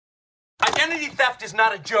Identity theft is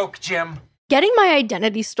not a joke, Jim. Getting my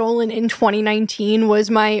identity stolen in 2019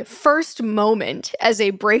 was my first moment as a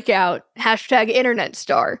breakout #internet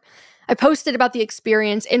star. I posted about the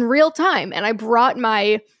experience in real time, and I brought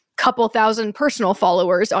my couple thousand personal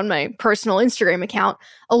followers on my personal Instagram account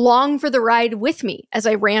along for the ride with me as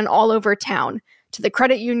I ran all over town, to the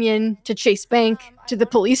credit union, to Chase Bank, to the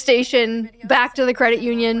police station, back to the credit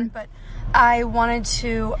union. But I wanted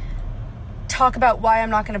to talk about why I'm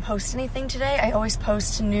not going to post anything today. I always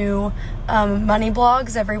post new money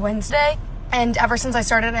blogs every Wednesday, and ever since I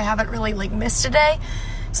started, I haven't really missed a day.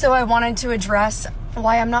 So I wanted to address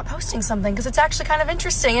why I'm not posting something, because it's actually kind of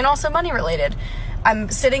interesting and also money related. I'm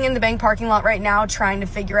sitting in the bank parking lot right now trying to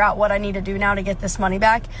figure out what I need to do now to get this money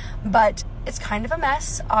back, but it's kind of a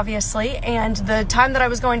mess, obviously, and the time that I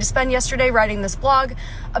was going to spend yesterday writing this blog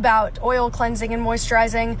about oil cleansing and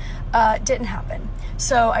moisturizing didn't happen.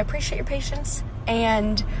 So I appreciate your patience,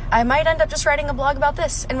 and I might end up just writing a blog about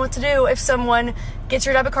this and what to do if someone gets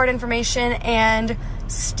your debit card information and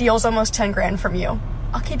steals almost 10 grand from you.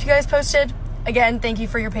 I'll keep you guys posted. Again, thank you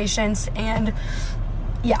for your patience, and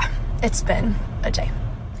yeah, it's been a day.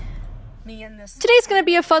 Today's gonna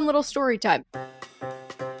be a fun little story time.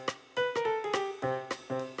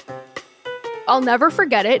 I'll never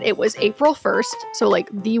forget it. It was April 1st, so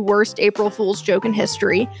the worst April Fool's joke in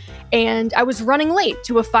history, and I was running late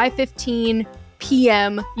to a 5:15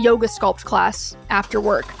 p.m. yoga sculpt class after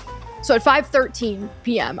work. So at 5:13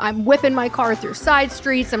 p.m., I'm whipping my car through side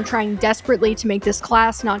streets. I'm trying desperately to make this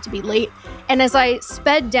class not to be late. And as I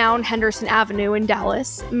sped down Henderson Avenue in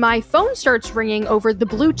Dallas, my phone starts ringing over the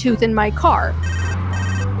Bluetooth in my car.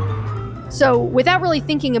 So without really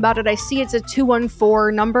thinking about it, I see it's a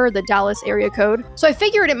 214 number, the Dallas area code. So I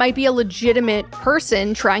figured it might be a legitimate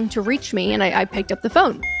person trying to reach me, and I picked up the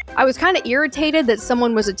phone. I was kind of irritated that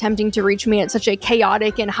someone was attempting to reach me at such a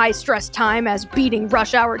chaotic and high-stress time as beating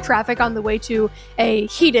rush hour traffic on the way to a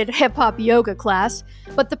heated hip-hop yoga class.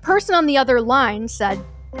 But the person on the other line said,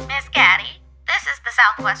 "Miss Gaddy, this is the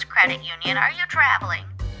Southwest Credit Union. Are you traveling?"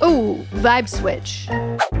 Ooh, vibe switch.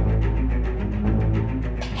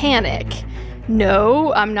 Panic.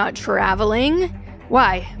 No, I'm not traveling.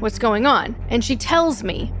 Why? What's going on? And she tells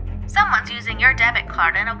me, "Someone's using your debit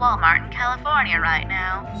card in a Walmart in California right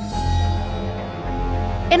now."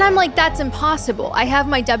 And I'm like, that's impossible. I have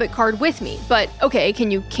my debit card with me, but okay, can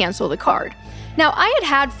you cancel the card? Now, I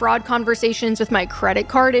had fraud conversations with my credit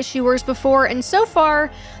card issuers before, and so far,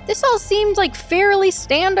 this all seemed fairly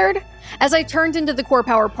standard. As I turned into the Core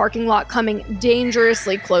Power parking lot, coming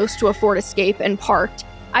dangerously close to a Ford Escape, and parked,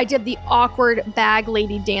 I did the awkward bag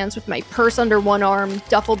lady dance with my purse under one arm,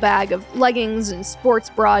 duffel bag of leggings and sports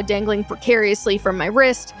bra dangling precariously from my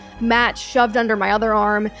wrist, match shoved under my other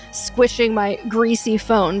arm, squishing my greasy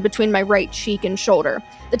phone between my right cheek and shoulder.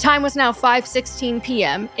 The time was now 5:16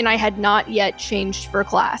 p.m., and I had not yet changed for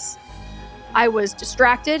class. I was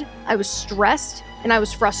distracted, I was stressed, and I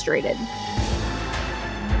was frustrated.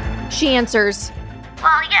 She answers,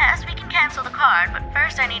 "Well, yes, we can cancel the card, but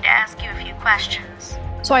first I need to ask you a few questions."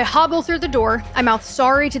 So I hobble through the door, I mouth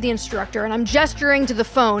sorry to the instructor, and I'm gesturing to the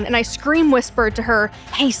phone, and I scream whisper to her,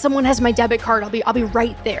 "Hey, someone has my debit card, I'll be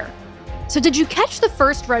right there." So did you catch the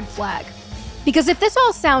first red flag? Because if this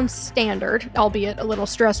all sounds standard, albeit a little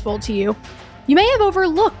stressful to you, you may have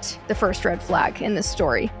overlooked the first red flag in this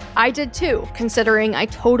story. I did too, considering I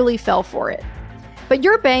totally fell for it. But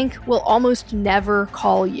your bank will almost never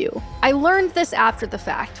call you. I learned this after the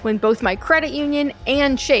fact, when both my credit union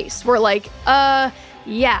and Chase were like,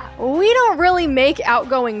 yeah, we don't really make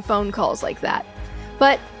outgoing phone calls like that.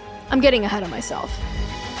 But I'm getting ahead of myself.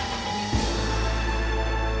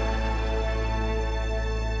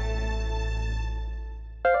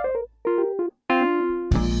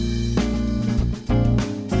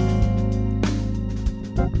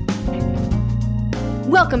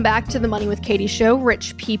 Welcome back to the Money with Katie show,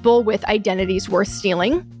 rich people with identities worth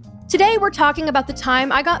stealing. Today we're talking about the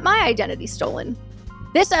time I got my identity stolen.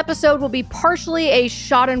 This episode will be partially a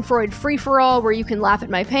Schadenfreude free-for-all where you can laugh at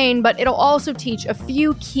my pain, but it'll also teach a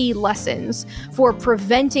few key lessons for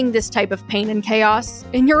preventing this type of pain and chaos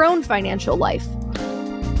in your own financial life.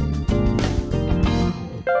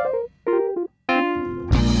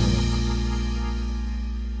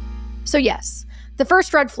 So yes, the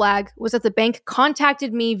first red flag was that the bank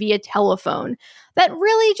contacted me via telephone. That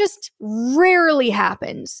really just rarely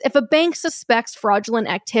happens. If a bank suspects fraudulent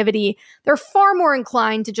activity, they're far more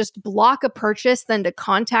inclined to just block a purchase than to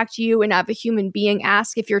contact you and have a human being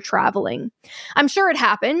ask if you're traveling. I'm sure it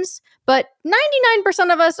happens, but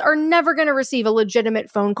 99% of us are never going to receive a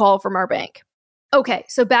legitimate phone call from our bank. Okay,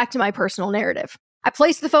 so back to my personal narrative. I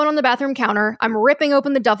placed the phone on the bathroom counter. I'm ripping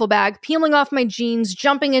open the duffel bag, peeling off my jeans,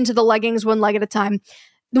 jumping into the leggings one leg at a time.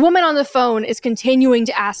 The woman on the phone is continuing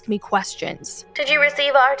to ask me questions. Did you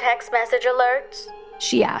receive our text message alerts?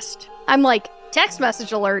 She asked. I'm like, text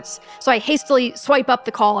message alerts? So I hastily swipe up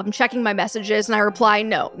the call. I'm checking my messages and I reply,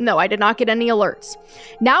 no, I did not get any alerts.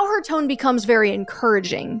 Now her tone becomes very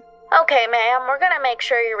encouraging. Okay, ma'am, we're gonna make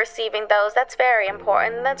sure you're receiving those. That's very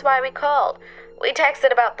important. That's why we called. We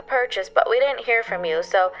texted about the purchase, but we didn't hear from you,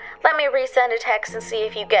 so let me resend a text and see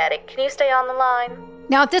if you get it. Can you stay on the line?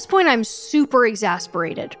 Now at this point, I'm super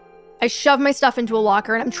exasperated. I shove my stuff into a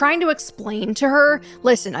locker and I'm trying to explain to her,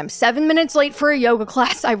 listen, I'm 7 minutes late for a yoga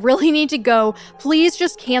class. I really need to go. Please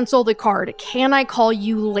just cancel the card. Can I call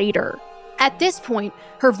you later? At this point,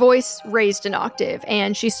 her voice raised an octave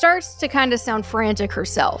and she starts to kind of sound frantic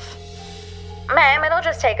herself. Ma'am, it'll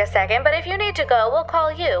just take a second, but if you need to go, we'll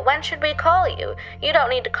call you. When should we call you? You don't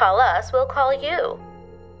need to call us, we'll call you.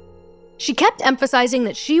 She kept emphasizing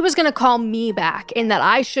that she was going to call me back and that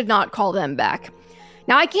I should not call them back.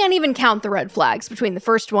 Now, I can't even count the red flags between the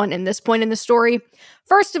first one and this point in the story.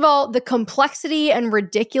 First of all, the complexity and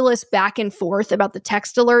ridiculous back and forth about the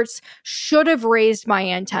text alerts should have raised my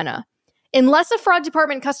antenna. Unless a fraud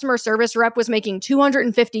department customer service rep was making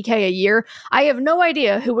 $250K a year, I have no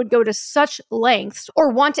idea who would go to such lengths or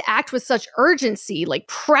want to act with such urgency, like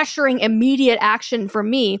pressuring immediate action from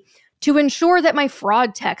me, to ensure that my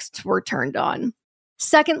fraud texts were turned on.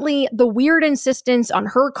 Secondly, the weird insistence on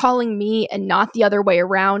her calling me and not the other way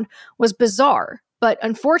around was bizarre. But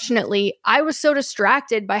unfortunately, I was so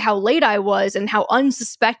distracted by how late I was and how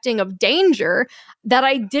unsuspecting of danger that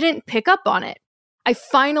I didn't pick up on it. I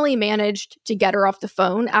finally managed to get her off the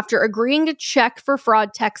phone after agreeing to check for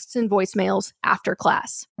fraud texts and voicemails after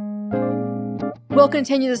class. We'll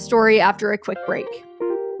continue the story after a quick break.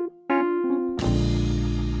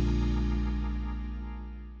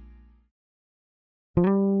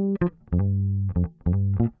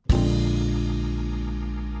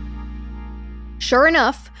 Sure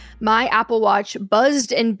enough, my Apple Watch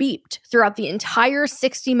buzzed and beeped throughout the entire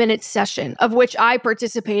 60-minute session, of which I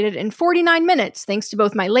participated in 49 minutes thanks to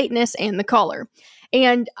both my lateness and the caller.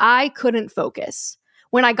 And I couldn't focus.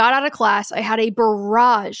 When I got out of class, I had a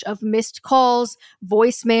barrage of missed calls,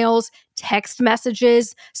 voicemails, text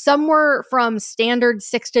messages. Some were from standard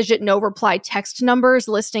 6-digit no-reply text numbers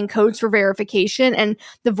listing codes for verification, and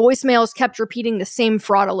the voicemails kept repeating the same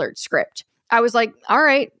fraud alert script. I was like, all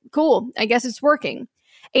right, cool, I guess it's working.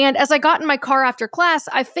 And as I got in my car after class,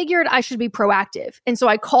 I figured I should be proactive, and so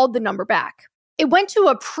I called the number back. It went to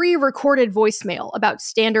a pre-recorded voicemail about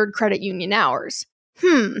standard credit union hours.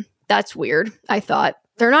 That's weird, I thought.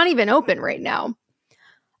 They're not even open right now.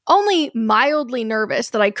 Only mildly nervous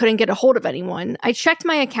that I couldn't get a hold of anyone, I checked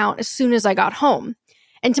my account as soon as I got home.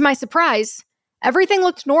 And to my surprise, everything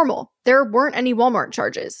looked normal. There weren't any Walmart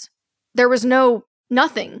charges. There was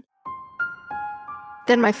nothing.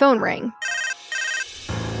 Then my phone rang.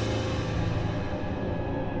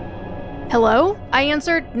 Hello? I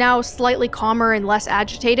answered, now slightly calmer and less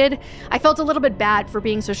agitated. I felt a little bit bad for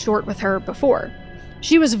being so short with her before.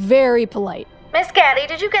 She was very polite. Miss Gaddy,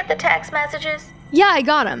 did you get the text messages? Yeah, I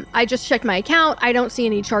got them. I just checked my account. I don't see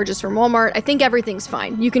any charges from Walmart. I think everything's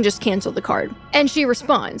fine. You can just cancel the card. And she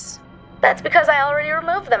responds, That's because I already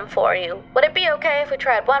removed them for you. Would it be okay if we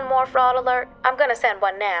tried one more fraud alert? I'm gonna send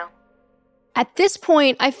one now. At this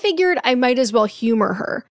point, I figured I might as well humor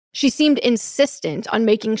her. She seemed insistent on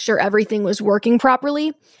making sure everything was working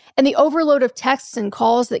properly, and the overload of texts and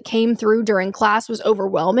calls that came through during class was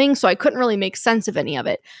overwhelming, so I couldn't really make sense of any of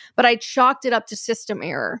it. But I chalked it up to system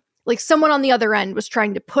error. Like someone on the other end was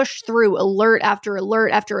trying to push through alert after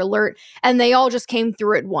alert after alert, and they all just came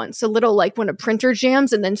through at once, a little like when a printer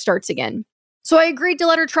jams and then starts again. So I agreed to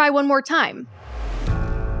let her try one more time.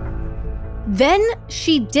 Then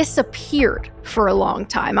she disappeared for a long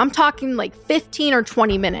time. I'm talking like 15 or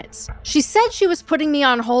 20 minutes. She said she was putting me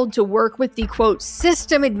on hold to work with the, quote,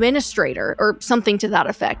 system administrator or something to that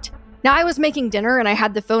effect. Now, I was making dinner and I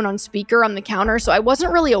had the phone on speaker on the counter, so I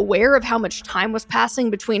wasn't really aware of how much time was passing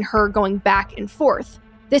between her going back and forth.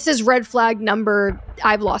 This is red flag number,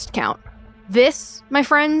 I've lost count. This, my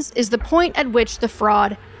friends, is the point at which the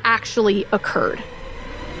fraud actually occurred.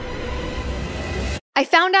 I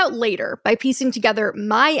found out later, by piecing together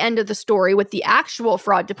my end of the story with the actual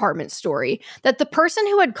fraud department story, that the person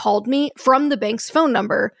who had called me from the bank's phone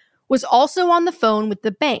number was also on the phone with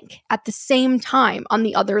the bank at the same time on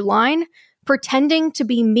the other line, pretending to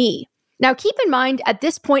be me. Now, keep in mind, at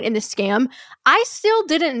this point in the scam, I still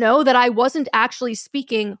didn't know that I wasn't actually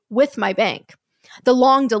speaking with my bank. The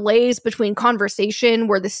long delays between conversation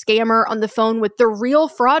were the scammer on the phone with the real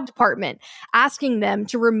fraud department, asking them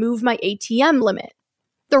to remove my ATM limit.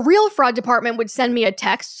 The real fraud department would send me a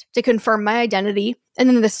text to confirm my identity, and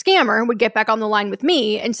then the scammer would get back on the line with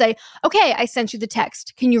me and say, "Okay, I sent you the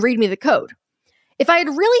text. Can you read me the code?" If I had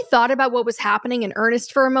really thought about what was happening in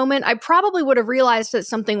earnest for a moment, I probably would have realized that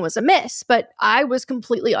something was amiss, but I was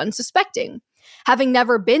completely unsuspecting. Having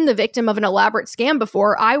never been the victim of an elaborate scam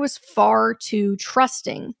before, I was far too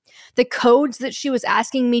trusting. The codes that she was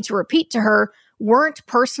asking me to repeat to her weren't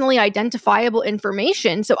personally identifiable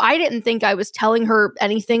information, so I didn't think I was telling her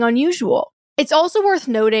anything unusual. It's also worth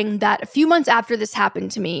noting that a few months after this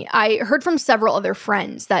happened to me, I heard from several other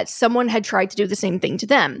friends that someone had tried to do the same thing to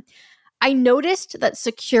them. I noticed that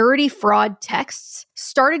security fraud texts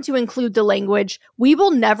started to include the language, "We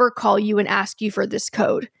will never call you and ask you for this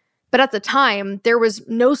code." But at the time, there was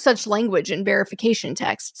no such language in verification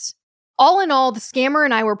texts. All in all, the scammer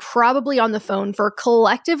and I were probably on the phone for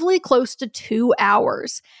collectively close to 2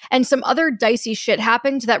 hours, and some other dicey shit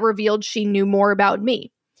happened that revealed she knew more about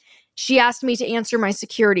me. She asked me to answer my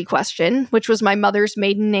security question, which was my mother's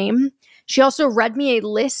maiden name. She also read me a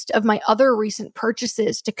list of my other recent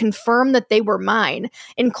purchases to confirm that they were mine,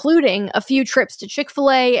 including a few trips to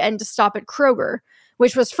Chick-fil-A and to stop at Kroger,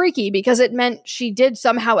 which was freaky because it meant she did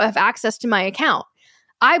somehow have access to my account.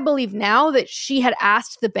 I believe now that she had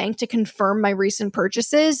asked the bank to confirm my recent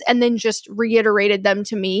purchases and then just reiterated them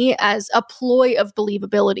to me as a ploy of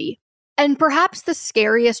believability. And perhaps the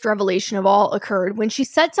scariest revelation of all occurred when she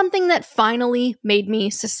said something that finally made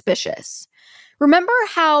me suspicious. Remember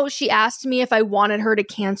how she asked me if I wanted her to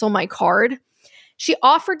cancel my card? She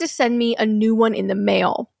offered to send me a new one in the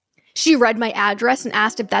mail. She read my address and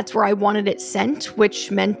asked if that's where I wanted it sent, which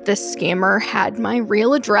meant the scammer had my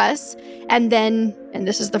real address. And then, and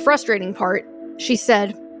this is the frustrating part, she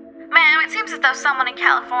said, "Ma'am, it seems as though someone in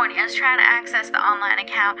California is trying to access the online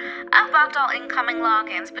account. I've blocked all incoming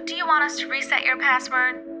logins, but do you want us to reset your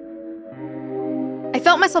password?" I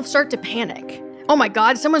felt myself start to panic. Oh my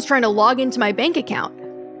God, someone's trying to log into my bank account.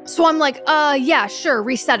 So I'm like, yeah, sure,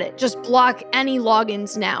 reset it. Just block any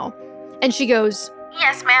logins now. And she goes,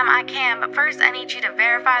 "Yes, ma'am, I can, but first I need you to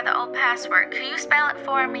verify the old password. Could you spell it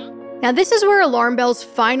for me?" Now this is where alarm bells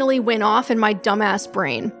finally went off in my dumbass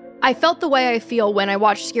brain. I felt the way I feel when I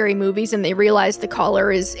watch scary movies and they realize the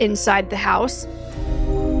caller is inside the house.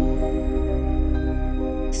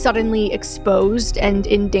 Suddenly exposed and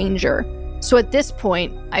in danger. So at this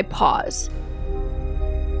point, I pause.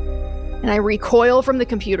 And I recoil from the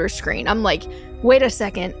computer screen. I'm like, wait a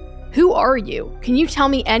second. Who are you? Can you tell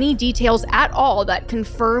me any details at all that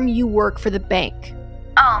confirm you work for the bank?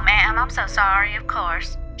 "Oh, ma'am, I'm so sorry, of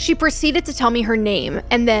course." She proceeded to tell me her name,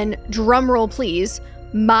 and then, drumroll please,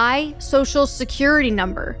 my social security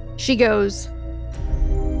number. She goes,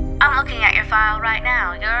 "I'm looking at your file right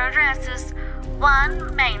now. Your address is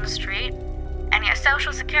 1 Main Street, and your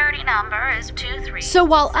social security number is 23. So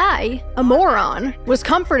while I, a moron, was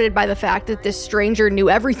comforted by the fact that this stranger knew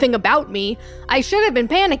everything about me, I should have been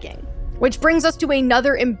panicking. Which brings us to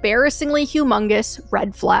another embarrassingly humongous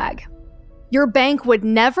red flag. Your bank would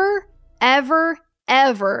never, ever,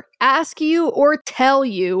 ever ask you or tell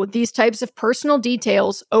you these types of personal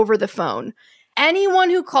details over the phone. Anyone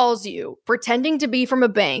who calls you pretending to be from a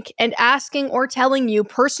bank and asking or telling you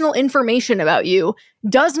personal information about you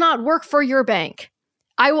does not work for your bank.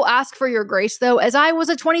 I will ask for your grace, though, as I was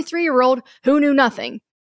a 23-year-old who knew nothing.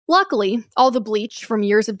 Luckily, all the bleach from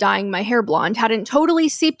years of dyeing my hair blonde hadn't totally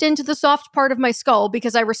seeped into the soft part of my skull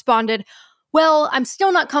because I responded, "Well, I'm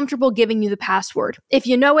still not comfortable giving you the password. If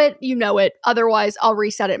you know it, you know it. Otherwise, I'll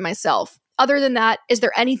reset it myself. Other than that, is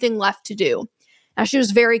there anything left to do?" Now, she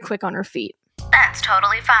was very quick on her feet. "That's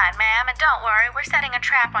totally fine, ma'am, and don't worry, we're setting a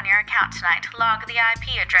trap on your account tonight to log the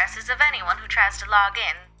IP addresses of anyone who tries to log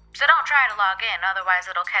in. So don't try to log in, otherwise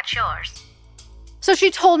it'll catch yours." So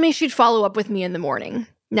she told me she'd follow up with me in the morning.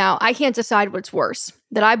 Now, I can't decide what's worse,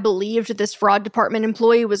 that I believed this fraud department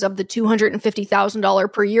employee was of the $250,000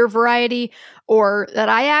 per year variety, or that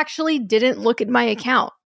I actually didn't look at my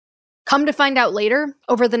account. Come to find out later,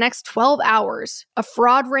 over the next 12 hours, a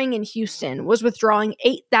fraud ring in Houston was withdrawing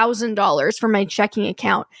 $8,000 from my checking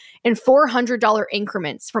account in $400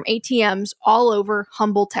 increments from ATMs all over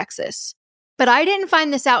Humble, Texas. But I didn't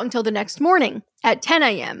find this out until the next morning at 10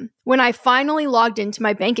 a.m. when I finally logged into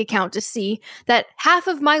my bank account to see that half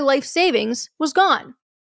of my life savings was gone.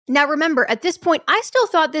 Now remember, at this point, I still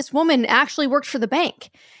thought this woman actually worked for the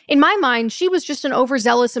bank. In my mind, she was just an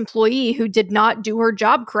overzealous employee who did not do her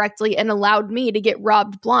job correctly and allowed me to get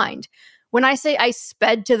robbed blind. When I say I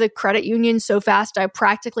sped to the credit union so fast I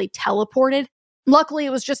practically teleported, Luckily, it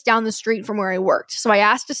was just down the street from where I worked, so I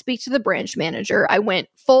asked to speak to the branch manager. I went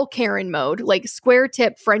full Karen mode, like square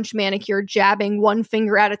tip French manicure, jabbing one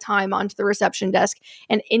finger at a time onto the reception desk,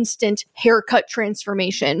 and instant haircut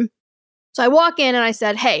transformation. So I walk in and I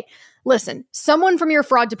said, "Hey, listen, someone from your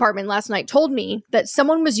fraud department last night told me that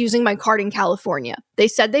someone was using my card in California. They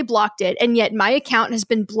said they blocked it, and yet my account has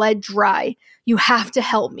been bled dry. You have to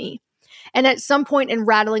help me." And at some point in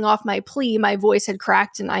rattling off my plea, my voice had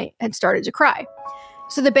cracked and I had started to cry.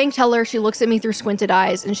 So the bank teller, she looks at me through squinted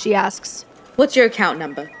eyes and she asks, "What's your account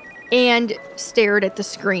number?" and stared at the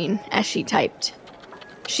screen as she typed.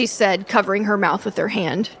 She said, covering her mouth with her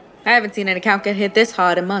hand. "I haven't seen an account get hit this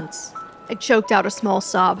hard in months." I choked out a small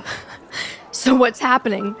sob. So what's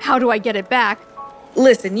happening? How do I get it back?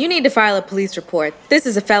 "Listen, you need to file a police report. This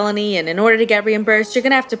is a felony, and in order to get reimbursed, you're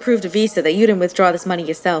gonna have to prove to Visa that you didn't withdraw this money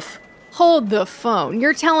yourself." Hold the phone.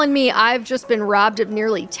 You're telling me I've just been robbed of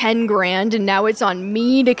nearly 10 grand and now it's on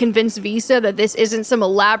me to convince Visa that this isn't some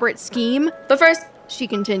elaborate scheme? But first, She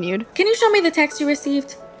continued. can you show me the text you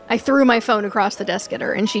received? I threw my phone across the desk at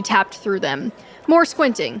her and she tapped through them. More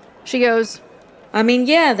squinting. She goes, I mean,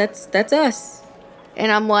 yeah, that's us.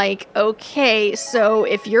 and I'm like, okay, so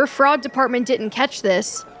if your fraud department didn't catch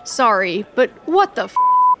this, sorry, but what the f?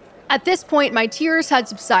 At this point, my tears had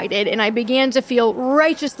subsided and I began to feel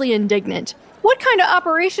righteously indignant. What kind of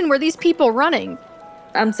operation were these people running?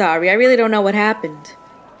 I'm sorry, I really don't know what happened.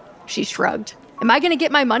 She shrugged. Am I going to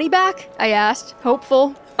get my money back? I asked,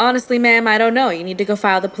 hopeful. Honestly, ma'am, I don't know. You need to go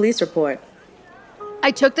file the police report. I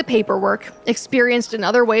took the paperwork, experienced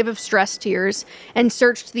another wave of stress tears, and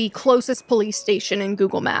searched the closest police station in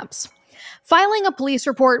Google Maps. Filing a police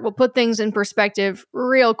report will put things in perspective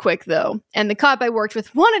real quick, though, and the cop I worked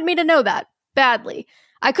with wanted me to know that, badly.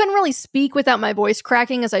 I couldn't really speak without my voice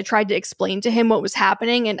cracking as I tried to explain to him what was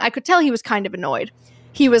happening, and I could tell he was kind of annoyed.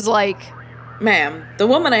 He was like, Ma'am, the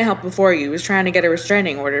woman I helped before you was trying to get a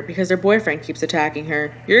restraining order because her boyfriend keeps attacking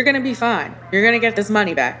her. You're gonna be fine. You're gonna get this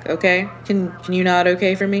money back, okay? Can you nod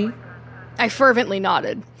okay for me? I fervently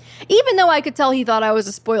nodded. Even though I could tell he thought I was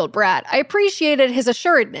a spoiled brat, I appreciated his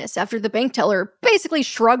assuredness after the bank teller basically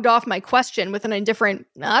shrugged off my question with an indifferent,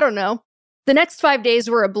 I don't know. The next 5 days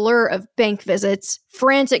were a blur of bank visits,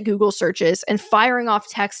 frantic Google searches, and firing off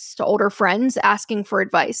texts to older friends asking for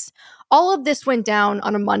advice. All of this went down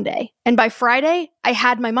on a Monday, and by Friday, I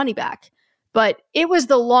had my money back. But it was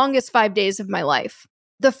the longest 5 days of my life.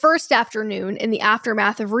 The first afternoon, in the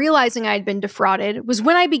aftermath of realizing I had been defrauded, was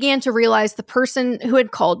when I began to realize the person who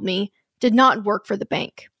had called me did not work for the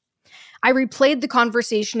bank. I replayed the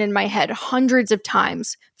conversation in my head hundreds of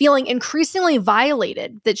times, feeling increasingly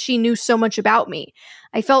violated that she knew so much about me.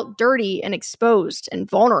 I felt dirty and exposed and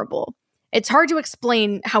vulnerable. It's hard to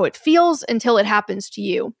explain how it feels until it happens to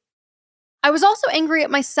you. I was also angry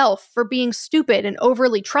at myself for being stupid and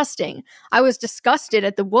overly trusting. I was disgusted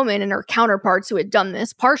at the woman and her counterparts who had done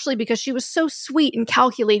this, partially because she was so sweet and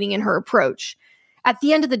calculating in her approach. At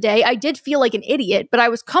the end of the day, I did feel like an idiot, but I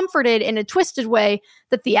was comforted in a twisted way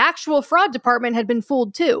that the actual fraud department had been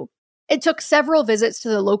fooled too. It took several visits to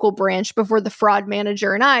the local branch before the fraud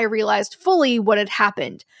manager and I realized fully what had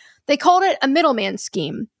happened. They called it a middleman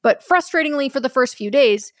scheme, but frustratingly for the first few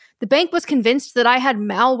days, the bank was convinced that I had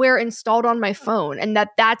malware installed on my phone and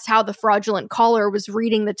that that's how the fraudulent caller was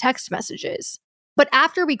reading the text messages. But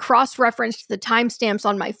after we cross-referenced the timestamps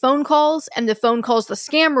on my phone calls and the phone calls the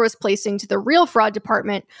scammer was placing to the real fraud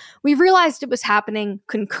department, we realized it was happening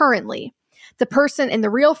concurrently. The person in the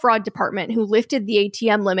real fraud department who lifted the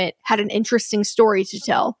ATM limit had an interesting story to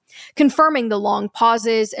tell, confirming the long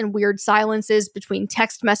pauses and weird silences between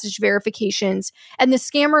text message verifications and the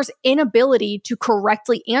scammer's inability to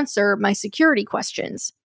correctly answer my security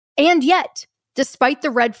questions. And yet, despite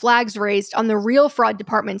the red flags raised on the real fraud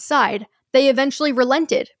department's side, they eventually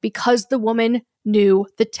relented because the woman knew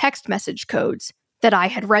the text message codes that I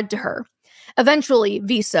had read to her. Eventually,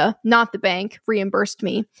 Visa, not the bank, reimbursed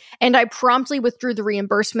me, and I promptly withdrew the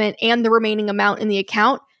reimbursement and the remaining amount in the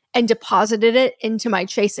account and deposited it into my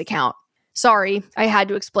Chase account. Sorry, I had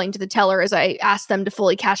to explain to the teller as I asked them to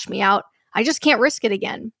fully cash me out. I just can't risk it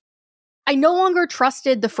again. I no longer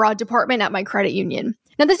trusted the fraud department at my credit union.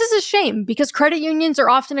 Now, this is a shame because credit unions are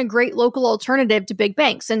often a great local alternative to big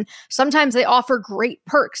banks, and sometimes they offer great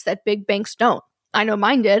perks that big banks don't. I know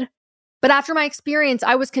mine did. But after my experience,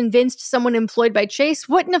 I was convinced someone employed by Chase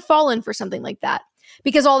wouldn't have fallen for something like that.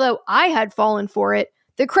 Because although I had fallen for it,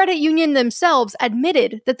 the credit union themselves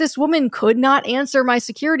admitted that this woman could not answer my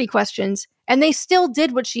security questions, and they still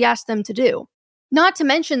did what she asked them to do. Not to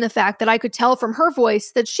mention the fact that I could tell from her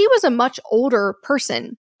voice that she was a much older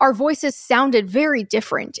person. Our voices sounded very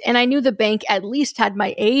different, and I knew the bank at least had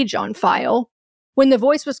my age on file. When the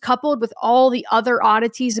voice was coupled with all the other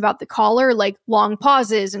oddities about the caller, like long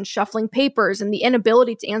pauses and shuffling papers and the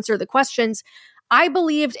inability to answer the questions, I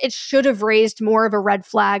believed it should have raised more of a red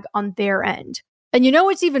flag on their end. And you know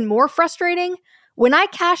what's even more frustrating? When I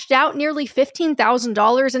cashed out nearly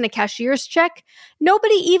 $15,000 in a cashier's check,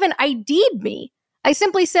 nobody even ID'd me. I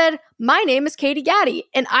simply said, "My name is Katie Gaddy,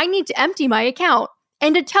 and I need to empty my account."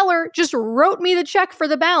 And a teller just wrote me the check for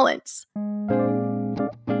the balance.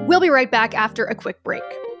 We'll be right back after a quick break.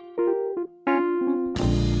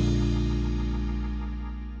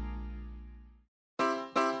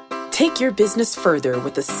 Take your business further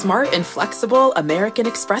with the smart and flexible American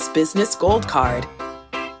Express Business Gold Card.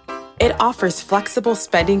 It offers flexible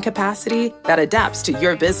spending capacity that adapts to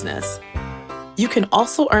your business. You can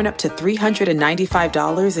also earn up to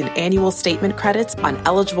 $395 in annual statement credits on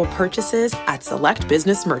eligible purchases at select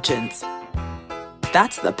business merchants.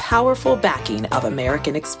 That's the powerful backing of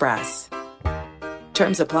American Express.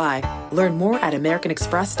 Terms apply. Learn more at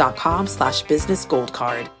americanexpress.com/business gold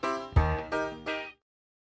card.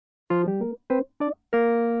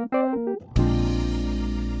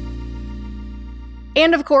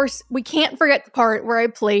 And of course, we can't forget the part where I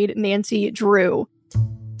played Nancy Drew.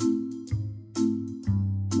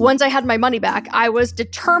 Once I had my money back, I was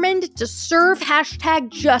determined to serve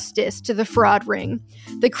 #justice to the fraud ring.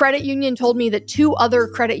 The credit union told me that 2 other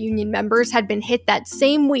credit union members had been hit that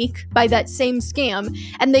same week by that same scam,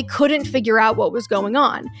 and they couldn't figure out what was going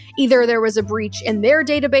on. Either there was a breach in their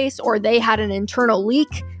database or they had an internal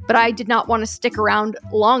leak, but I did not want to stick around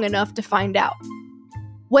long enough to find out.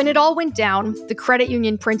 When it all went down, the credit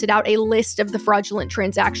union printed out a list of the fraudulent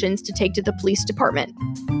transactions to take to the police department.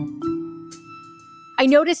 I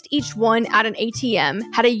noticed each one at an ATM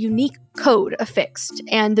had a unique code affixed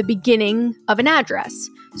and the beginning of an address.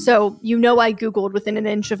 So I Googled within an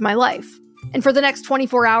inch of my life. And for the next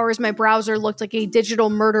 24 hours, my browser looked like a digital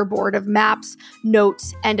murder board of maps,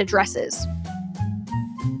 notes, and addresses.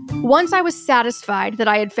 Once I was satisfied that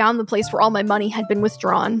I had found the place where all my money had been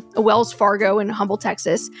withdrawn, a Wells Fargo in Humble,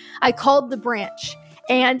 Texas, I called the branch.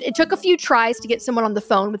 And it took a few tries to get someone on the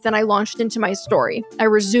phone, but then I launched into my story. I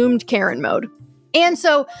resumed Karen mode. And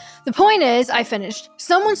so the point is, I finished.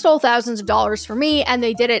 Someone stole thousands of dollars from me, and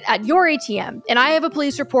they did it at your ATM. And I have a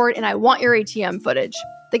police report, and I want your ATM footage.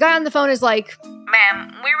 The guy on the phone is like,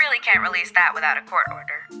 "Ma'am, we really can't release that without a court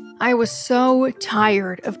order." I was so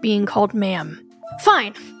tired of being called ma'am.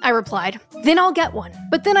 "Fine," I replied. "Then I'll get one."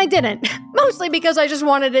 But then I didn't, mostly because I just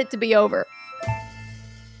wanted it to be over.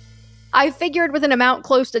 I figured with an amount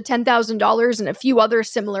close to $10,000 and a few other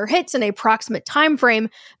similar hits in a proximate time frame,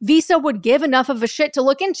 Visa would give enough of a shit to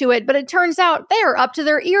look into it, but it turns out they are up to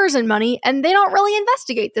their ears in money and they don't really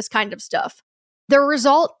investigate this kind of stuff. The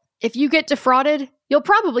result, if you get defrauded, you'll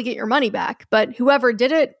probably get your money back, but whoever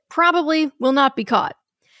did it probably will not be caught.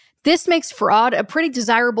 This makes fraud a pretty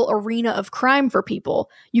desirable arena of crime for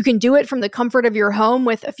people. You can do it from the comfort of your home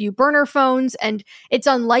with a few burner phones, and it's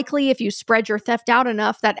unlikely if you spread your theft out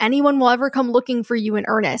enough that anyone will ever come looking for you in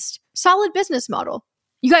earnest. Solid business model.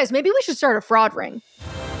 You guys, maybe we should start a fraud ring.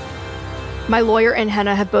 My lawyer and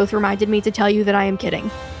Henna have both reminded me to tell you that I am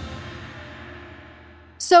kidding.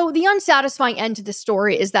 So the unsatisfying end to this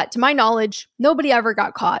story is that, to my knowledge, nobody ever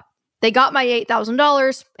got caught. They got my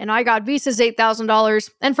 $8,000, and I got Visa's $8,000,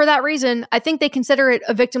 and for that reason, I think they consider it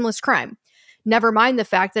a victimless crime. Never mind the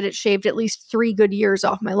fact that it shaved at least 3 good years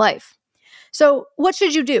off my life. So what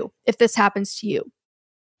should you do if this happens to you?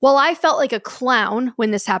 While I felt like a clown when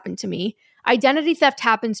this happened to me, identity theft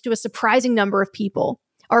happens to a surprising number of people.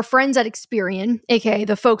 Our friends at Experian, aka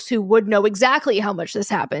the folks who would know exactly how much this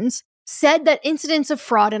happens, said that incidents of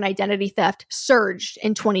fraud and identity theft surged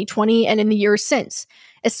in 2020 and in the years since,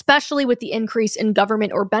 especially with the increase in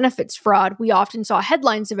government or benefits fraud we often saw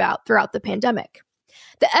headlines about throughout the pandemic.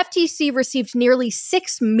 The FTC received nearly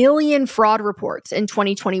 6 million fraud reports in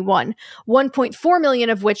 2021, 1.4 million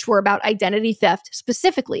of which were about identity theft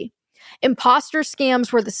specifically. Imposter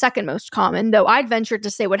scams were the second most common, though I'd venture to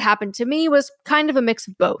say what happened to me was kind of a mix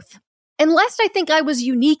of both. Unless I think I was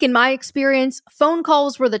unique in my experience, phone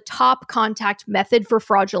calls were the top contact method for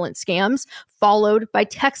fraudulent scams, followed by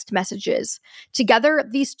text messages. Together,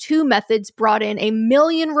 these two methods brought in 1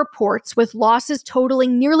 million reports with losses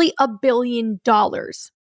totaling nearly $1 billion.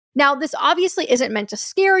 Now, this obviously isn't meant to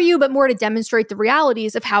scare you, but more to demonstrate the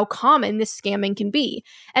realities of how common this scamming can be.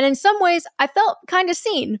 And in some ways, I felt kind of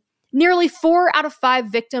seen. Nearly 4 out of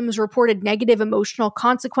 5 victims reported negative emotional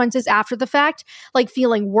consequences after the fact, like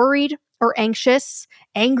feeling worried or anxious,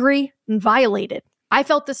 angry, and violated. I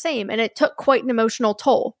felt the same, and it took quite an emotional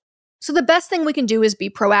toll. So the best thing we can do is be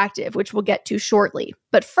proactive, which we'll get to shortly.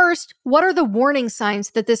 But first, what are the warning signs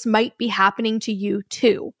that this might be happening to you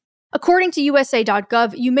too? According to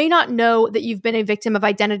USA.gov, you may not know that you've been a victim of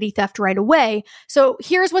identity theft right away, so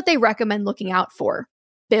here's what they recommend looking out for.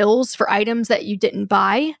 Bills for items that you didn't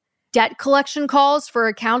buy, debt collection calls for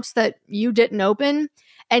accounts that you didn't open,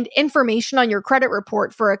 and information on your credit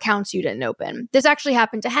report for accounts you didn't open. This actually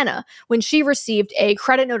happened to Henna when she received a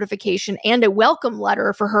credit notification and a welcome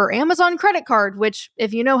letter for her Amazon credit card, which,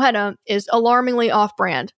 if you know Henna, is alarmingly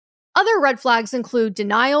off-brand. Other red flags include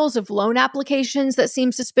denials of loan applications that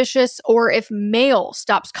seem suspicious, or if mail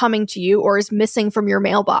stops coming to you or is missing from your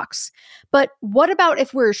mailbox. But what about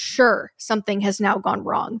if we're sure something has now gone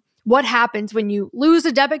wrong? What happens when you lose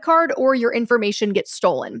a debit card or your information gets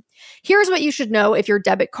stolen? Here's what you should know if your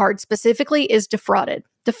debit card specifically is defrauded.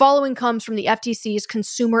 The following comes from the FTC's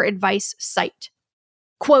consumer advice site.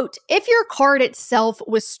 Quote, if your card itself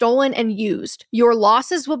was stolen and used, your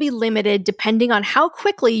losses will be limited depending on how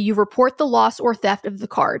quickly you report the loss or theft of the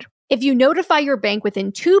card. If you notify your bank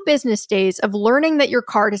within 2 business days of learning that your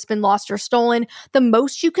card has been lost or stolen, the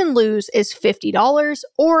most you can lose is $50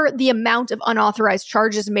 or the amount of unauthorized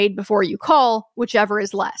charges made before you call, whichever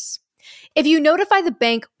is less. If you notify the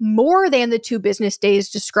bank more than the 2 business days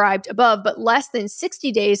described above, but less than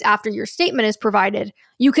 60 days after your statement is provided,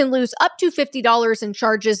 you can lose up to $50 in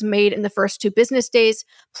charges made in the first 2 business days,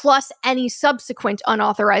 plus any subsequent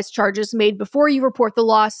unauthorized charges made before you report the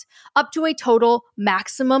loss, up to a total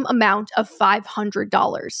maximum amount of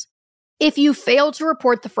 $500. If you fail to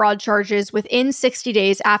report the fraud charges within 60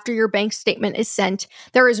 days after your bank statement is sent,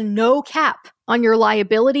 there is no cap on your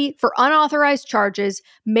liability for unauthorized charges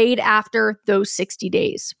made after those 60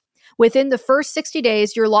 days. Within the first 60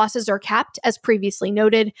 days, your losses are capped, as previously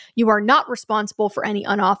noted. You are not responsible for any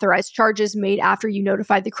unauthorized charges made after you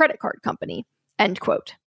notified the credit card company. End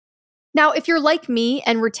quote. Now, if you're like me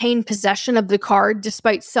and retain possession of the card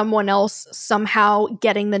despite someone else somehow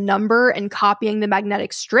getting the number and copying the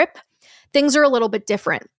magnetic strip, things are a little bit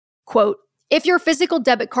different. Quote, if your physical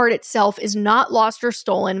debit card itself is not lost or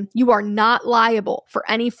stolen, you are not liable for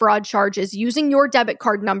any fraud charges using your debit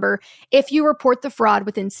card number if you report the fraud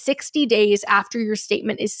within 60 days after your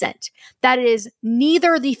statement is sent. That is,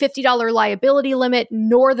 neither the $50 liability limit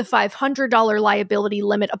nor the $500 liability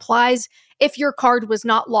limit applies if your card was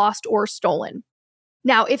not lost or stolen.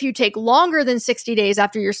 Now, if you take longer than 60 days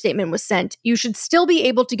after your statement was sent, you should still be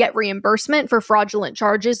able to get reimbursement for fraudulent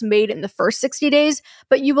charges made in the first 60 days,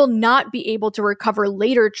 but you will not be able to recover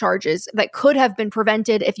later charges that could have been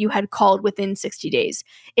prevented if you had called within 60 days.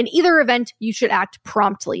 In either event, you should act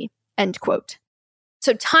promptly. End quote.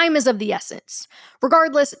 So time is of the essence.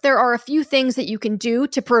 Regardless, there are a few things that you can do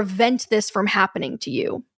to prevent this from happening to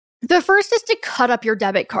you. The first is to cut up your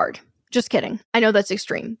debit card. Just kidding. I know that's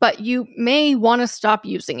extreme, but you may want to stop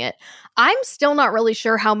using it. I'm still not really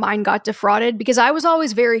sure how mine got defrauded because I was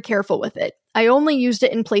always very careful with it. I only used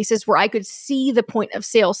it in places where I could see the point of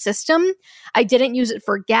sale system. I didn't use it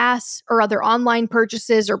for gas or other online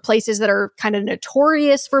purchases or places that are kind of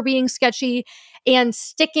notorious for being sketchy, and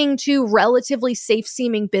sticking to relatively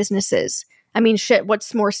safe-seeming businesses. I mean, shit,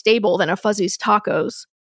 what's more stable than a Fuzzy's Tacos?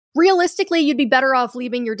 Realistically, you'd be better off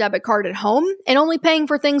leaving your debit card at home and only paying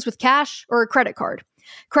for things with cash or a credit card.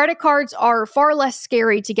 Credit cards are far less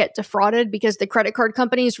scary to get defrauded because the credit card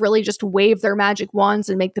companies really just wave their magic wands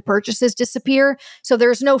and make the purchases disappear. So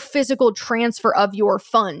there's no physical transfer of your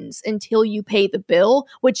funds until you pay the bill,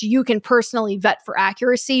 which you can personally vet for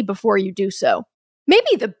accuracy before you do so.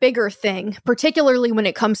 Maybe the bigger thing, particularly when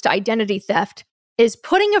it comes to identity theft, is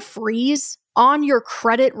putting a freeze on your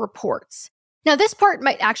credit reports. Now, this part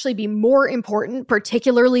might actually be more important,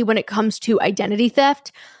 particularly when it comes to identity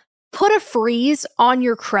theft. Put a freeze on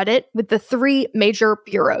your credit with the 3 major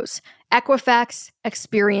bureaus: Equifax,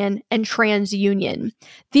 Experian, and TransUnion.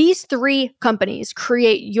 These 3 companies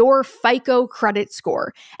create your FICO credit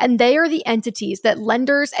score, and they are the entities that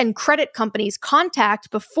lenders and credit companies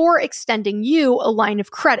contact before extending you a line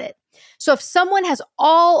of credit. So if someone has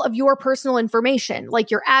all of your personal information, like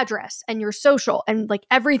your address and your social and like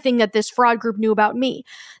everything that this fraud group knew about me,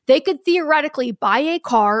 they could theoretically buy a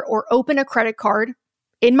car or open a credit card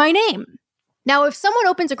in my name. Now, if someone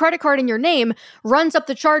opens a credit card in your name, runs up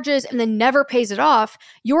the charges, and then never pays it off,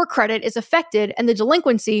 your credit is affected and the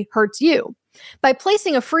delinquency hurts you. By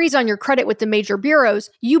placing a freeze on your credit with the major bureaus,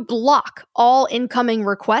 you block all incoming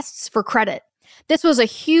requests for credit. This was a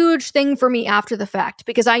huge thing for me after the fact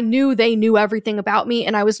because I knew they knew everything about me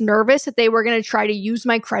and I was nervous that they were going to try to use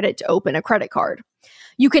my credit to open a credit card.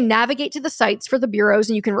 You can navigate to the sites for the bureaus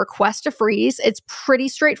and you can request a freeze. It's pretty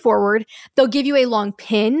straightforward. They'll give you a long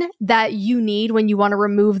PIN that you need when you want to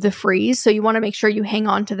remove the freeze. So you want to make sure you hang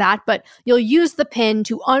on to that, but you'll use the PIN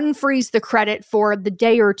to unfreeze the credit for the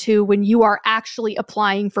day or two when you are actually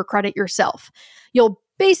applying for credit yourself. You'll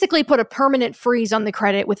basically put a permanent freeze on the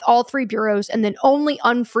credit with all 3 bureaus and then only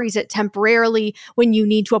unfreeze it temporarily when you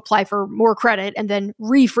need to apply for more credit and then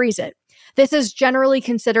refreeze it. This is generally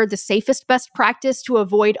considered the safest best practice to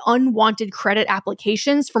avoid unwanted credit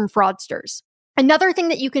applications from fraudsters. Another thing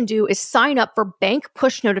that you can do is sign up for bank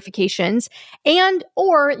push notifications and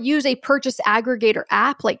or use a purchase aggregator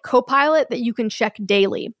app like Copilot that you can check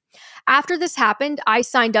daily. After this happened, I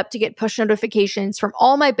signed up to get push notifications from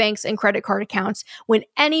all my banks and credit card accounts when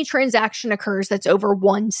any transaction occurs that's over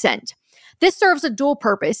 1 cent. This serves a dual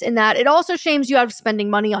purpose in that it also shames you out of spending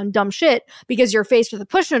money on dumb shit because you're faced with a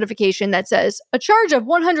push notification that says, a charge of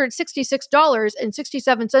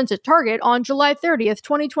 $166.67 at Target on July 30th,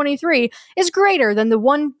 2023 is greater than the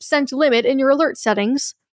 1 cent limit in your alert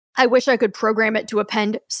settings. I wish I could program it to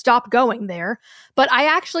append stop going there, but I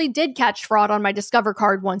actually did catch fraud on my Discover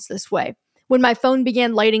card once this way. When my phone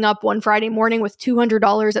began lighting up one Friday morning with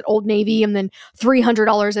 $200 at Old Navy and then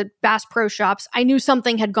 $300 at Bass Pro Shops, I knew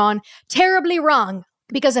something had gone terribly wrong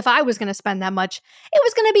because if I was going to spend that much, it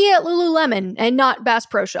was going to be at Lululemon and not Bass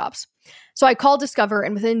Pro Shops. So I called Discover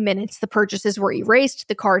and within minutes, the purchases were erased,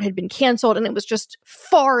 the card had been canceled, and it was just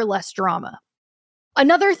far less drama.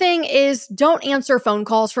 Another thing is don't answer phone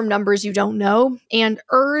calls from numbers you don't know and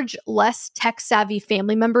urge less tech-savvy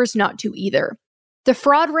family members not to either. The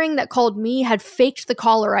fraud ring that called me had faked the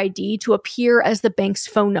caller ID to appear as the bank's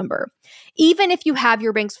phone number. Even if you have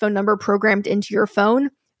your bank's phone number programmed into your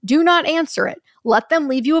phone, do not answer it. Let them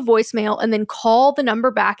leave you a voicemail and then call the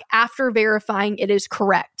number back after verifying it is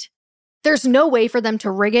correct. There's no way for them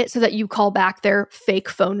to rig it so that you call back their fake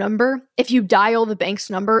phone number. If you dial the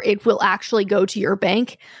bank's number, it will actually go to your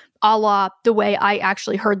bank, a la the way I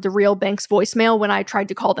actually heard the real bank's voicemail when I tried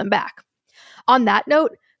to call them back. On that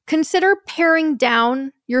note, consider paring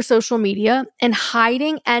down your social media and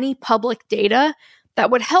hiding any public data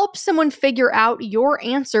that would help someone figure out your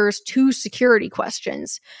answers to security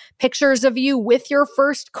questions. Pictures of you with your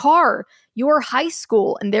first car, your high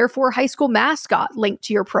school, and therefore high school mascot linked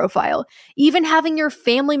to your profile. Even having your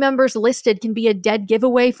family members listed can be a dead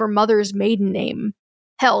giveaway for mother's maiden name.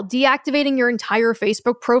 Hell, deactivating your entire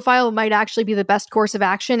Facebook profile might actually be the best course of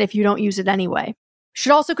action if you don't use it anyway.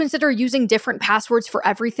 Should also consider using different passwords for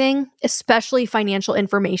everything, especially financial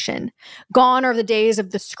information. Gone are the days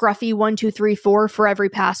of the scruffy 1234 for every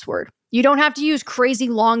password. You don't have to use crazy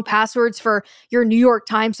long passwords for your New York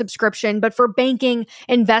Times subscription, but for banking,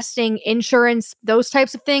 investing, insurance, those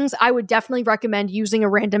types of things, I would definitely recommend using a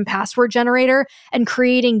random password generator and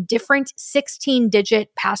creating different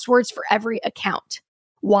 16-digit passwords for every account.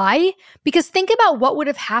 Why? Because think about what would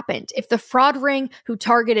have happened if the fraud ring who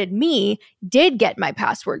targeted me did get my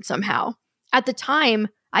password somehow. At the time,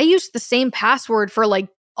 I used the same password for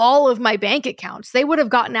all of my bank accounts. They would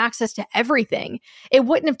have gotten access to everything. It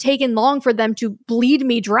wouldn't have taken long for them to bleed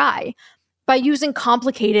me dry. By using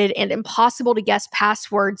complicated and impossible to guess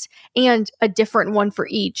passwords and a different one for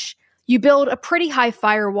each, you build a pretty high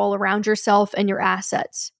firewall around yourself and your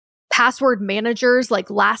assets. Password managers like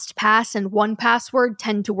LastPass and 1Password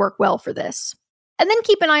tend to work well for this. And then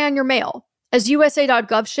keep an eye on your mail. As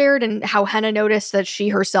USA.gov shared and how Henna noticed that she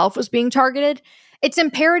herself was being targeted, it's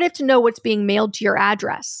imperative to know what's being mailed to your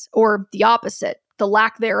address, or the opposite, the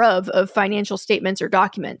lack thereof of financial statements or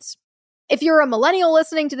documents. If you're a millennial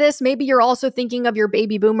listening to this, maybe you're also thinking of your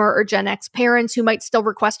baby boomer or Gen X parents who might still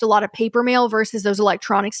request a lot of paper mail versus those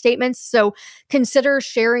electronic statements. So consider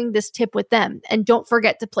sharing this tip with them. And don't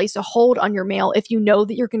forget to place a hold on your mail if you know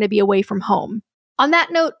that you're going to be away from home. On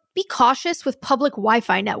that note, be cautious with public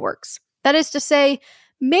Wi-Fi networks. That is to say,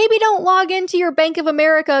 maybe don't log into your Bank of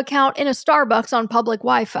America account in a Starbucks on public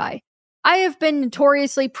Wi-Fi. I have been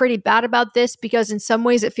notoriously pretty bad about this because in some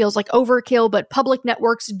ways it feels like overkill, but public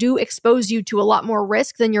networks do expose you to a lot more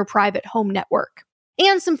risk than your private home network.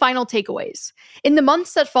 And some final takeaways. In the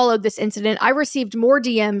months that followed this incident, I received more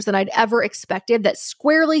DMs than I'd ever expected that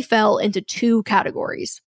squarely fell into 2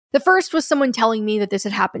 categories. The first was someone telling me that this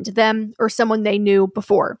had happened to them or someone they knew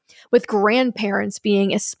before, with grandparents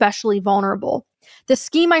being especially vulnerable. The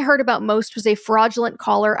scheme I heard about most was a fraudulent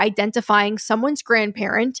caller identifying someone's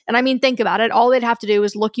grandparent. And I mean, think about it. All they'd have to do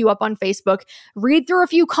is look you up on Facebook, read through a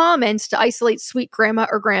few comments to isolate sweet grandma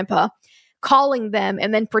or grandpa, calling them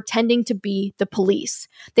and then pretending to be the police.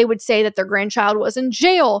 They would say that their grandchild was in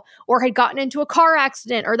jail or had gotten into a car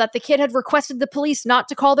accident or that the kid had requested the police not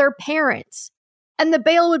to call their parents. And the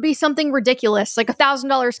bail would be something ridiculous, like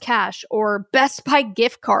 $1,000 cash or Best Buy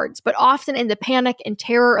gift cards. But often in the panic and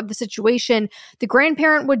terror of the situation, the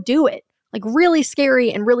grandparent would do it. Like really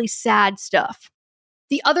scary and really sad stuff.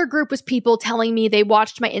 The other group was people telling me they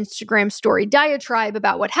watched my Instagram story diatribe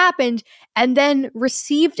about what happened and then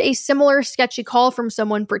received a similar sketchy call from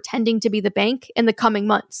someone pretending to be the bank in the coming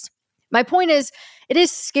months. My point is, it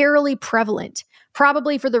is scarily prevalent,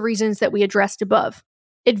 probably for the reasons that we addressed above.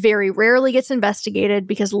 It very rarely gets investigated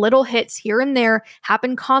because little hits here and there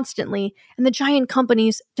happen constantly, and the giant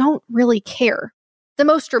companies don't really care. The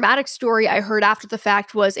most dramatic story I heard after the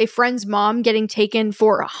fact was a friend's mom getting taken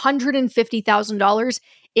for $150,000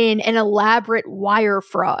 in an elaborate wire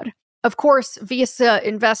fraud. Of course, Visa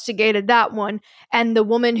investigated that one, and the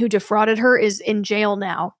woman who defrauded her is in jail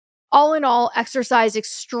now. All in all, exercise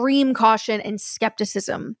extreme caution and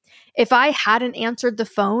skepticism. If I hadn't answered the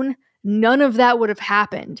phone, none of that would have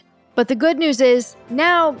happened. But the good news is,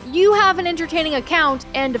 now you have an entertaining account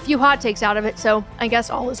and a few hot takes out of it, so I guess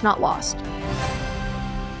all is not lost.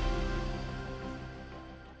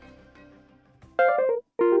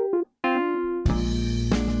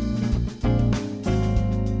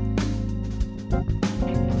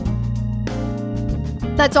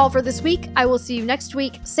 That's all for this week. I will see you next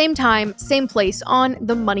week, same time, same place on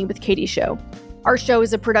The Money with Katie show. Our show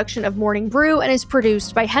is a production of Morning Brew and is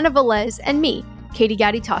produced by Henna Velez and me, Katie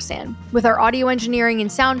Gatti-Tassan, with our audio engineering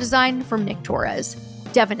and sound design from Nick Torres.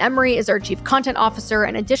 Devin Emery is our chief content officer,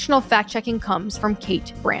 and additional fact-checking comes from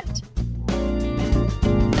Kate Brandt.